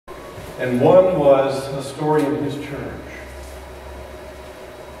And one was a story in his church,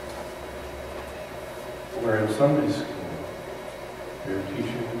 where in Sunday school they were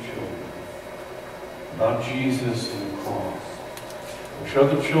teaching the children about Jesus and the cross. And showed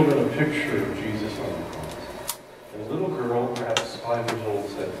the children a picture of Jesus on the cross. And a little girl, perhaps 5 years old,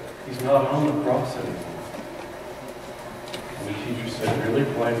 said, "He's not on the cross anymore." And the teacher said, "Really?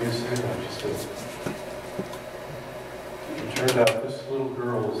 Why do you say that?" She said, "It turned out this little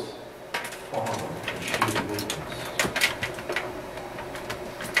girl's father, and she was a witness.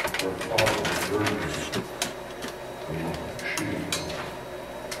 Her father was murdered.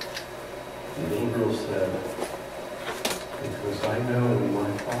 The little girl said, because I know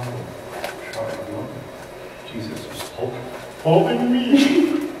my father tried mine. Jesus was holding me."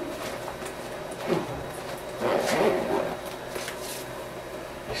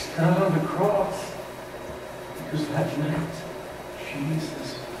 He's not on the cross, because that meant Jesus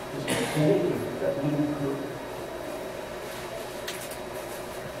was holding that little girl.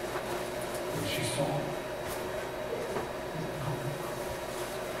 And she saw it.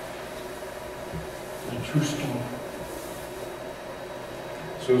 It's a true story.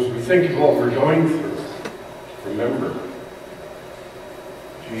 So as we think of what we're going through, remember,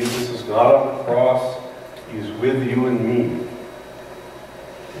 Jesus is not on the cross. He's with you and me.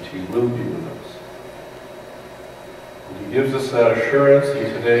 And He will be with us. And He gives us that assurance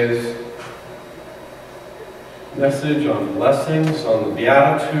in today's message on blessings, on the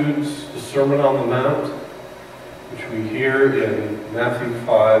Beatitudes, the Sermon on the Mount, which we hear in Matthew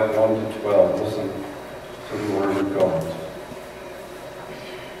 5, 1 to 12. Listen to the Word of God.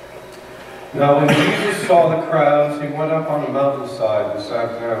 Now when Jesus saw the crowds, He went up on a mountainside and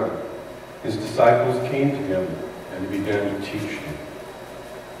sat down. His disciples came to Him, and He began to teach them.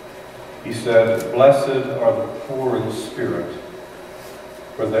 He said, "Blessed are the poor in spirit,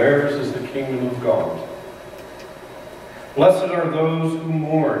 for theirs is the kingdom of God. Blessed are those who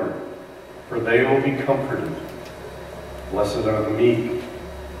mourn, for they will be comforted. Blessed are the meek,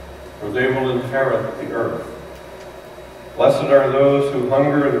 for they will inherit the earth. Blessed are those who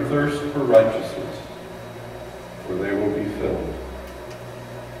hunger and thirst for righteousness, for they will be filled.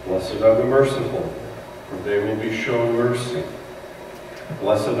 Blessed are the merciful, for they will be shown mercy.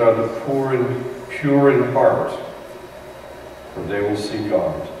 Blessed are the poor and pure in heart, for they will see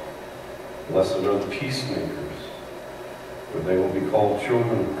God. Blessed are the peacemakers, for they will be called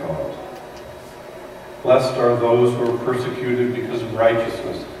children of God. Blessed are those who are persecuted because of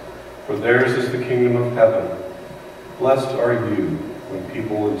righteousness, for theirs is the kingdom of heaven. Blessed are you when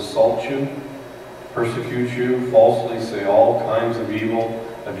people insult you, persecute you, falsely say all kinds of evil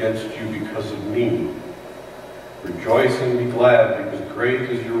against you because of me. Rejoice and be glad, because great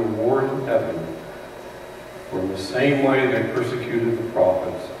is your reward in heaven. For in the same way they persecuted the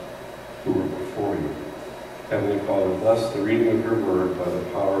prophets who were before you." Heavenly Father, bless the reading of your word by the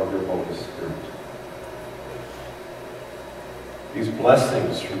power of your Holy Spirit. These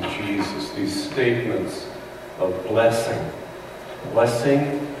blessings from Jesus, these statements of blessing.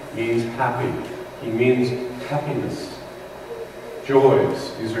 Blessing means happy. He means happiness.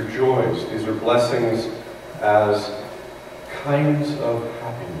 Joys. These are joys. These are blessings as kinds of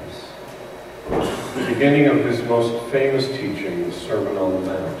happiness. The beginning of his most famous teaching, the Sermon on the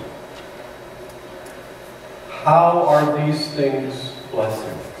Mount. How are these things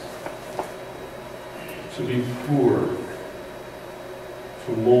blessings? To be poor,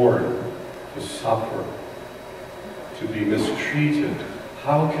 to mourn, to suffer, to be mistreated.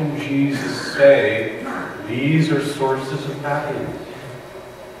 How can Jesus say these are sources of happiness?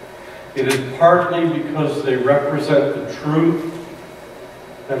 It is partly because they represent the truth,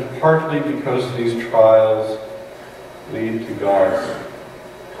 and partly because these trials lead to God's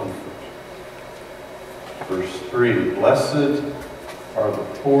comfort. Verse 3, "Blessed are the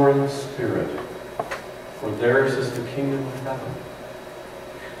poor in spirit, for theirs is the kingdom of heaven."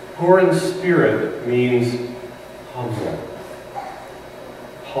 Poor in spirit means humble.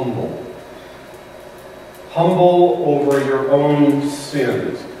 Humble. Humble over your own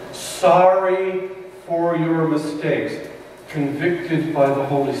sins. Sorry for your mistakes. Convicted by the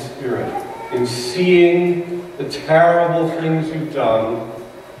Holy Spirit in seeing the terrible things you've done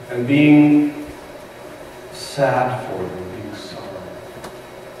and being sad for them, being sorry.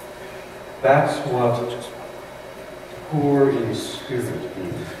 That's what poor in spirit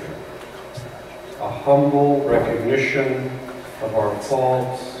means here. A humble recognition of our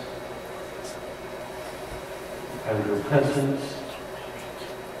faults and repentance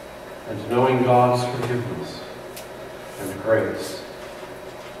and knowing God's forgiveness and grace.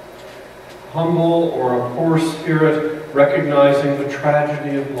 Humble or a poor spirit recognizing the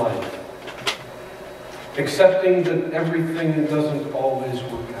tragedy of life accepting that everything doesn't always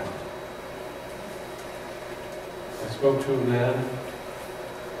work out. I spoke to a man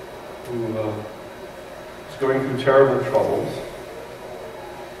who was going through terrible troubles,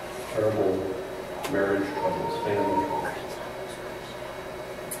 terrible marriage troubles, family troubles.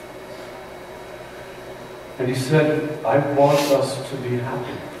 And he said, I want us to be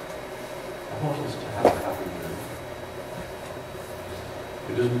happy. I want us to have a happy marriage.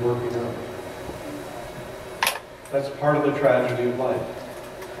 It isn't working out. That's part of the tragedy of life.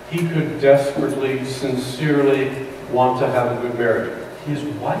 He could desperately, sincerely want to have a good marriage. His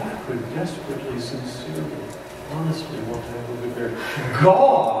wife could desperately, sincerely, honestly want to have a good marriage.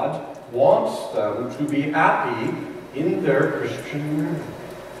 God wants them to be happy in their Christian marriage.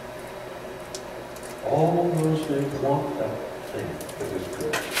 All those things want that thing that is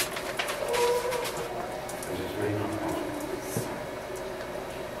good. That is very not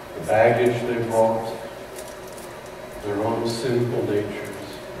the baggage they brought, their own sinful natures.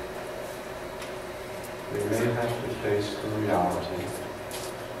 They may have to face the reality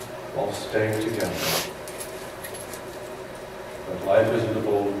while staying together. But life isn't a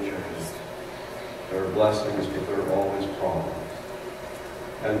bowl of cherries. There are blessings, but there are always problems.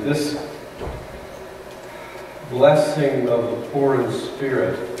 And this blessing of the poor in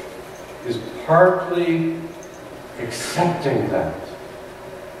spirit is partly accepting that,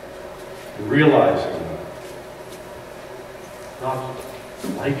 realizing that, not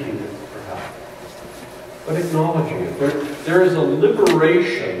liking it perhaps, but acknowledging it. There is a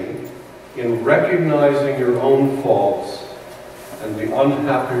liberation in recognizing your own faults and the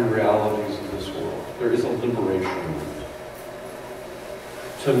unhappy realities of this world. There is a liberation in it.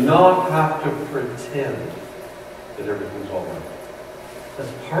 To not have to pretend that everything's all right.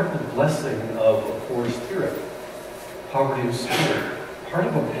 That's part of the blessing of a poor spirit, poverty of spirit. Part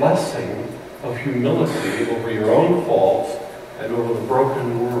of a blessing of humility over your own faults and over the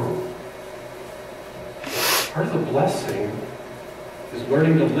broken world. Part of the blessing is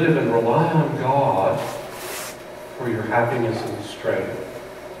learning to live and rely on God for your happiness and strength,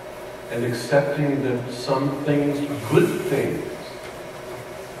 and accepting that some things, good things,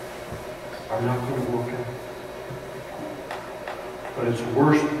 are not going to work out. But it's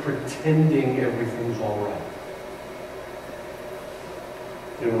worse pretending everything's all right.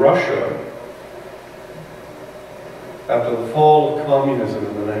 In Russia, after the fall of communism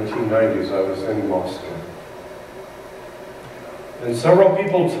in the 1990s, I was in Moscow. And several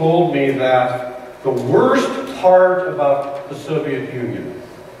people told me that the worst part about the Soviet Union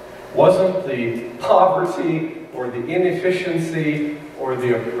wasn't the poverty or the inefficiency or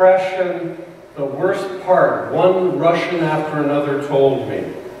the oppression. The worst part, one Russian after another told me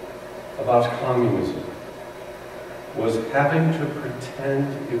about communism, was having to pretend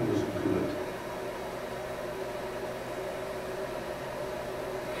it was good.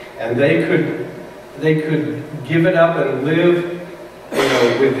 And they could give it up and live,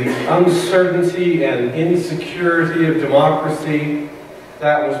 with the uncertainty and insecurity of democracy.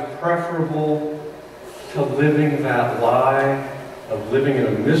 That was preferable to living that lie of living in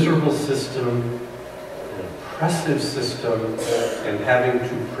a miserable system, an oppressive system, and having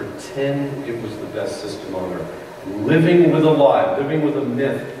to pretend it was the best system on earth. Living with a lie, living with a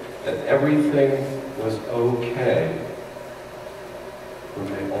myth that everything was okay when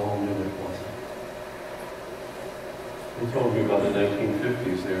they all knew it wasn't. They told me about the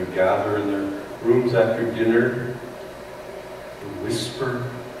 1950s. They would gather in their rooms after dinner and whisper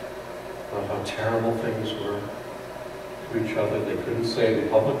about how terrible things were to each other. They couldn't say it in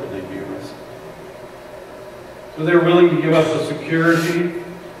public or they'd be arrested. So they were willing to give up the security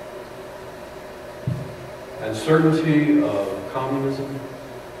and certainty of communism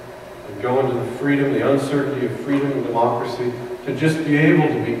and go into the freedom, the uncertainty of freedom and democracy, to just be able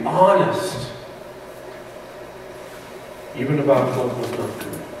to be honest even about what was not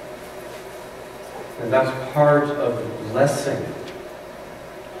good. And that's part of the blessing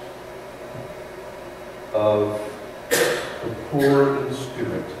of the poor in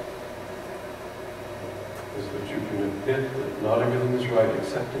spirit, is that you can admit that not everything is right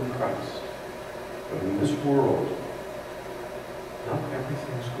except in Christ. But in this world, not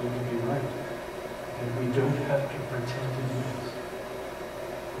everything is going to be right. And we don't have to pretend it is.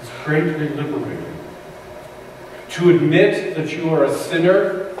 It's greatly liberating to admit that you are a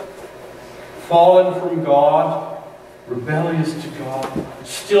sinner, fallen from God, rebellious to God,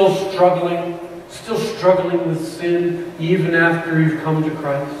 still struggling with sin even after you've come to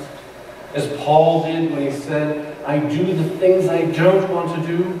Christ. As Paul did when he said, I do the things I don't want to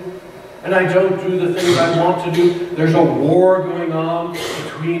do, and I don't do the things I want to do. There's a war going on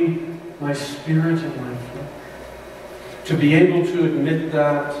between my spirit and my flesh. To be able to admit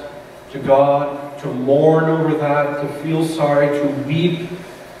that to God, to mourn over that, to feel sorry, to weep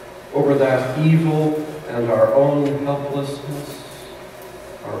over that evil and our own helplessness,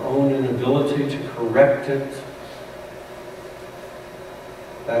 our own inability to correct it.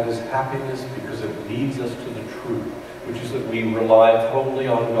 That is happiness because it leads us to the truth, which is that we rely wholly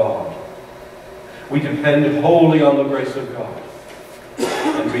on God. We depend wholly on the grace of God.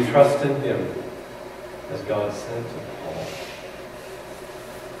 And we trust in Him, as God said to Paul,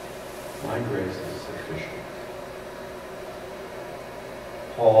 "My grace is sufficient."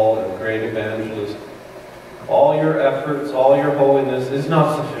 Paul, a great evangelist, all your efforts, all your holiness is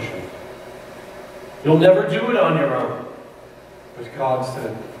not sufficient. You'll never do it on your own. But God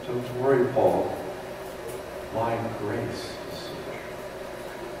said, "Don't worry, Paul. My grace is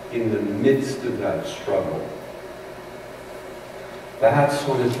sufficient." In the midst of that struggle, that's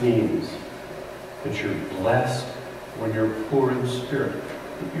what it means that you're blessed when you're poor in spirit.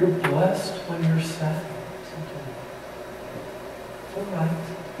 You're blessed when you're sad sometimes. It's all right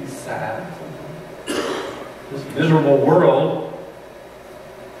to be sad sometimes. This miserable world,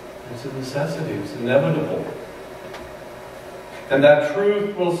 it's a necessity, it's inevitable. And that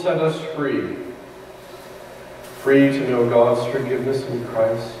truth will set us free. Free to know God's forgiveness in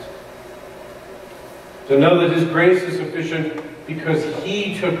Christ. To know that His grace is sufficient because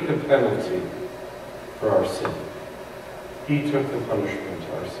He took the penalty for our sin. He took the punishment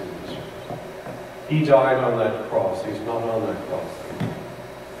our sin deserved. He died on that cross. He's not on that cross anymore.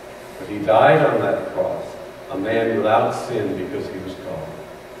 But He died on that cross, a man without sin because He was God.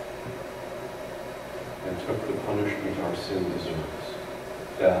 And took the punishment our sin deserves,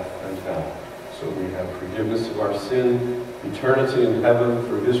 death and hell. So we have forgiveness of our sin, eternity in heaven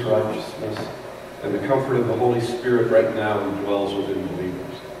through His righteousness, and the comfort of the Holy Spirit right now who dwells within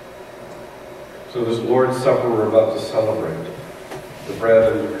believers. So this Lord's Supper we're about to celebrate, the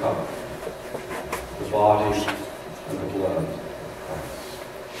bread and the cup, the body and the blood of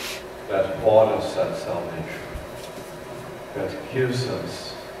Christ, that bought us that salvation, that gives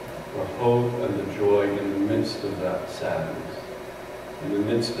us the hope and the joy in the midst of that sadness, in the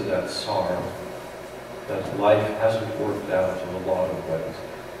midst of that sorrow, that life hasn't worked out in a lot of ways,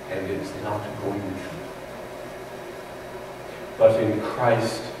 and it's not going to. But in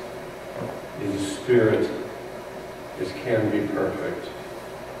Christ, in Spirit, it can be perfect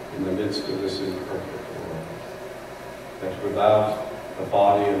in the midst of this imperfect world. That without the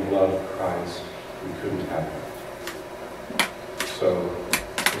body and blood of Christ, we couldn't have it. So,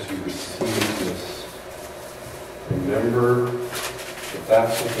 as you receive this, remember that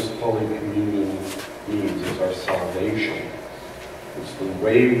that's what this Holy Communion means, is our salvation. It's the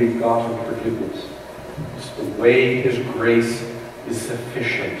way we've gotten forgiveness. It's the way His grace is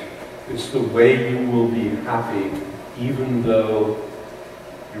sufficient. It's the way you will be happy even though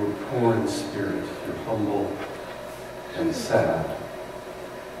you're poor in spirit, you're humble and sad.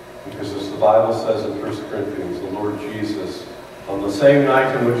 Because as the Bible says in 1 Corinthians, the Lord Jesus, on the same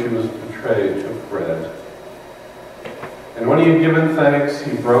night in which He was betrayed, took bread. And when He had given thanks,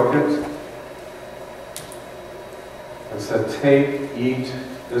 He broke it and said, "Take, eat,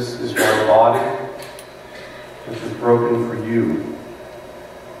 this is my body, which is broken for you.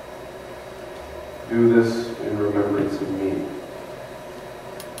 Do this in remembrance of me."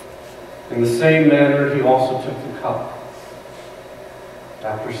 In the same manner, He also took the cup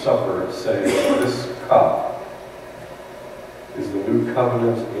after supper, saying, "This cup is the new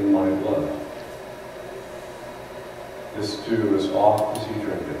covenant in my blood. This do as oft as you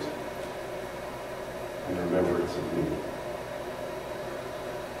drink it in remembrance of me."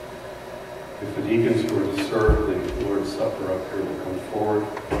 If the deacons who are to serve the Lord's Supper up here will come forward,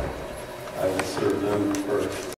 I will serve them first.